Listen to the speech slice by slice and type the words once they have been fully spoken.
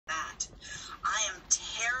that. I am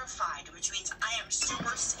terrified, which means I am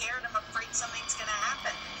super scared. I'm afraid something's going to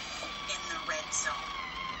happen in the red zone.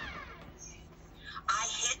 I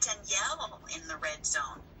hit and yell in the red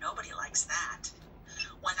zone. Nobody likes that.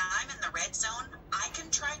 When I'm in the red zone, I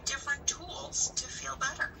can try different tools to feel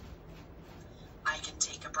better. I can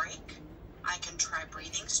take a break. I can try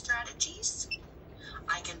breathing strategies.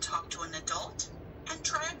 I can talk to an adult and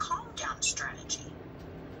try a calm down strategy.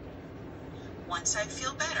 Once I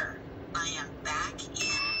feel better, I am back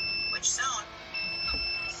in which zone?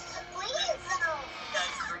 The green zone. The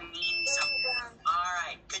green zone. All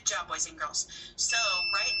right, good job, boys and girls. So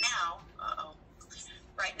right now,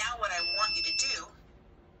 what I want you to do,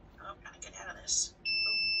 gotta get out of this.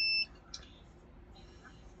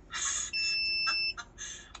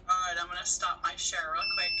 All right, I'm gonna stop my share real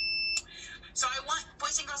quick. So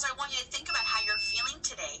boys and girls, I want you to think about how you're feeling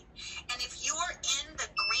today. And if you are in the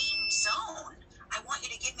green zone, I want you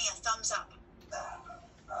to give me a thumbs up.